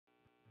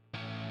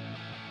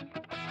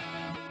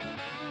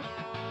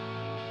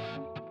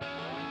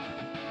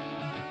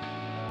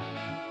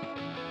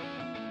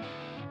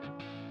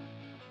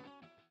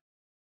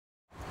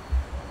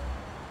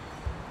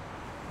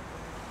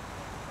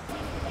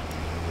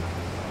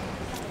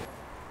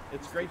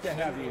It's great to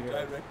have you here.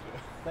 Director.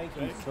 Thank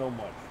you so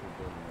much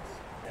for doing this.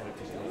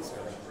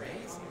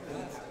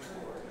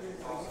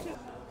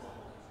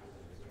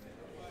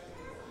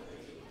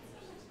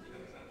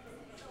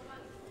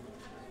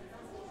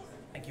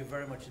 Thank you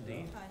very much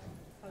indeed. Hi,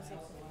 how's it?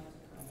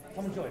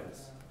 Come and join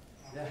us.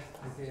 Yeah,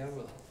 okay, I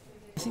will.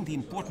 I think the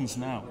importance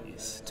now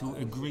is to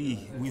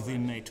agree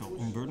within NATO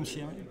on burden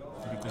sharing,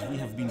 because we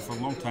have been for a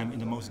long time in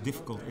the most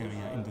difficult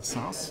area in the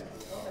south.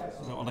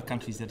 There are other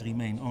countries that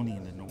remain only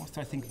in the north.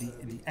 I think the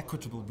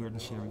equitable burden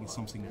sharing is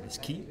something that is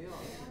key.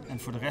 And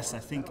for the rest, I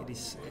think it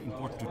is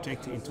important to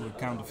take into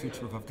account the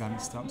future of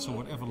Afghanistan. So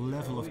whatever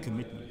level of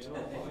commitment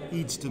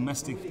each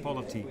domestic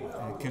polity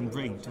can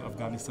bring to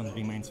Afghanistan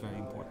remains very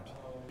important.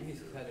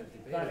 He's kind of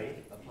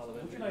debating a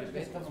parliamentary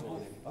debate this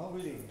morning. Oh,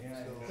 really?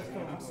 Yeah.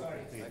 I'm sorry.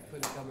 I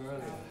couldn't come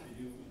earlier.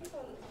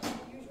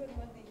 Usually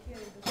when they hear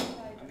the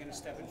side, I'm going to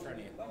step in front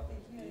of you. what they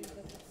hear is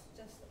that it's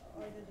just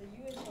either the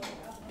US or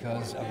Afghanistan.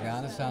 Because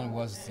Afghanistan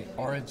was the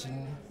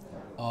origin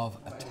of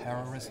a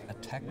terrorist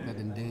attack that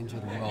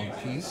endangered world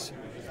peace.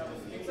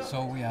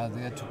 So we are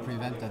there to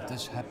prevent that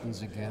this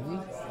happens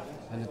again.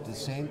 And at the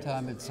same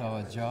time, it's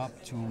our job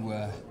to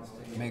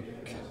make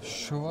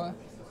sure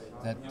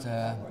that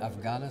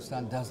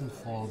Afghanistan doesn't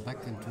fall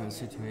back into a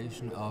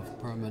situation of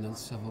permanent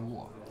civil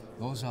war.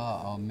 Those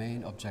are our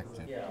main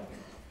objectives.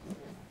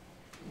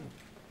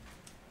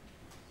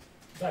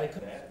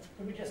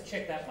 Could we just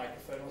check that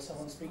microphone, or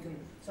someone speaking,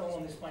 someone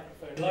on this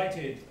microphone?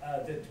 Delighted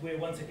that we're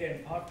once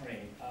again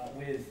partnering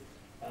with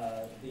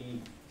the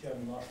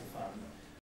German Marshall Fund